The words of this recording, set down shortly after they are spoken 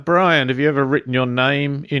Brian, have you ever written your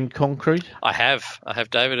name in concrete? I have,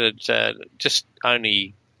 David. Just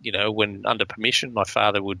only, when under permission, my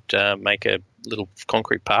father would make a little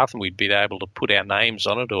concrete path, and we'd be able to put our names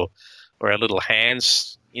on it or our little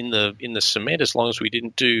hands in the cement, as long as we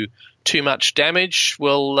didn't do too much damage.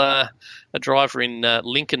 Well, a driver in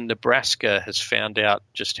Lincoln, Nebraska, has found out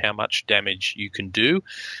just how much damage you can do.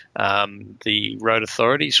 The road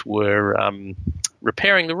authorities were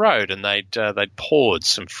repairing the road, and they'd poured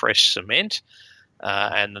some fresh cement,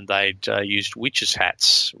 and then they'd used witches'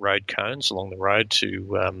 hats, road cones, along the road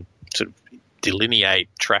to sort of delineate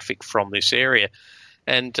traffic from this area.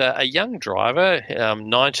 And a young driver,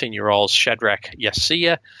 19-year-old Shadrach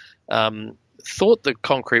Yassia, thought the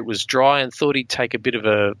concrete was dry and thought he'd take a bit of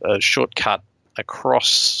a shortcut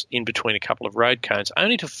across in between a couple of road cones,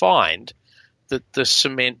 only to find that the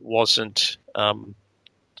cement wasn't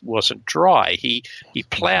dry. He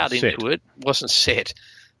ploughed into it, wasn't set.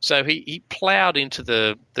 So he ploughed into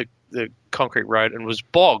the concrete road and was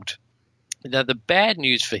bogged. Now, the bad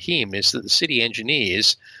news for him is that the city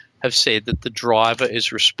engineers have said that the driver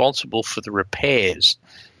is responsible for the repairs,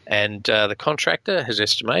 and the contractor has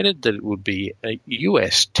estimated that it would be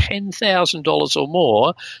US $10,000 or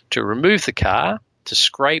more to remove the car, to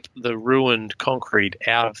scrape the ruined concrete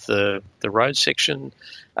out of the road section,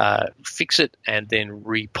 fix it, and then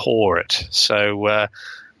re-pour it. So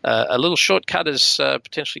a little shortcut has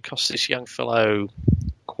potentially cost this young fellow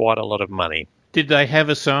quite a lot of money. Did they have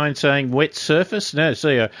a sign saying wet surface? No,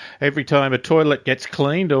 see, every time a toilet gets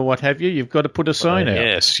cleaned or what have you, you've got to put a sign out.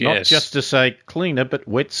 Yes. Not just to say cleaner, but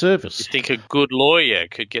wet surface. You think a good lawyer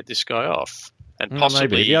could get this guy off and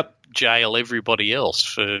possibly jail everybody else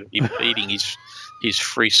for impeding his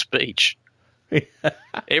free speech.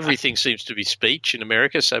 Everything seems to be speech in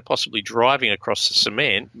America, so possibly driving across the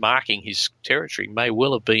cement, marking his territory, may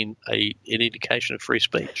well have been an indication of free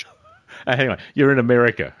speech. Anyway, you're in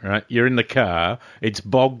America, right? You're in the car. It's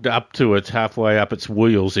bogged up to its halfway up its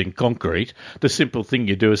wheels in concrete. The simple thing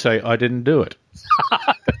you do is say, I didn't do it.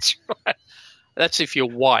 That's right. That's if you're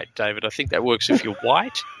white, David. I think that works if you're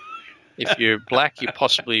white. If you're black, you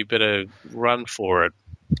possibly better run for it.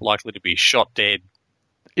 Likely to be shot dead.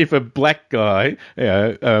 If a black guy,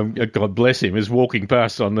 God bless him, is walking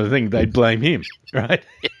past on the thing, they'd blame him, right?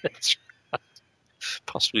 Yeah, that's right.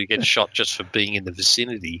 Possibly get shot just for being in the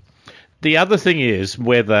vicinity. The other thing is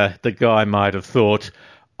whether the guy might have thought,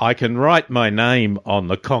 I can write my name on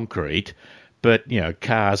the concrete, but,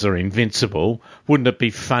 cars are invincible. Wouldn't it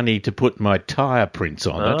be funny to put my tyre prints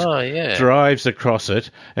on it? Oh, yeah. Drives across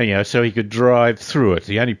it, and, so he could drive through it.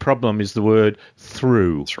 The only problem is the word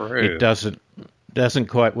through. It doesn't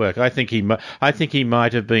quite work. I think he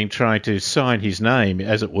might have been trying to sign his name,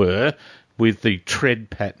 as it were, with the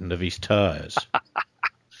tread pattern of his tyres.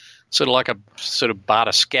 Sort of like a sort of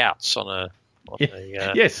Barter Scouts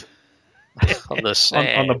yes. on the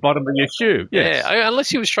sand. on the bottom of your shoe. Yes. Yeah, unless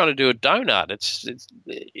he was trying to do a donut,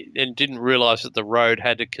 and didn't realise that the road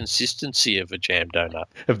had a consistency of a jam donut.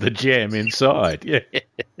 Of the jam inside, yeah.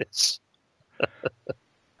 Yes.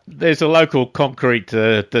 There's a local concrete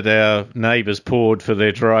that our neighbours poured for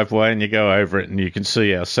their driveway, and you go over it and you can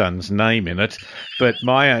see our son's name in it. But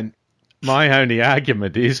my only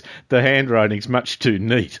argument is the handwriting's much too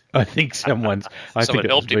neat. I think someone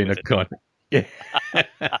it's been a con. Yeah.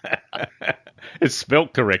 It's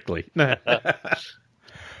spelt correctly.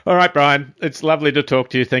 All right, Brian. It's lovely to talk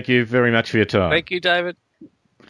to you. Thank you very much for your time. Thank you, David.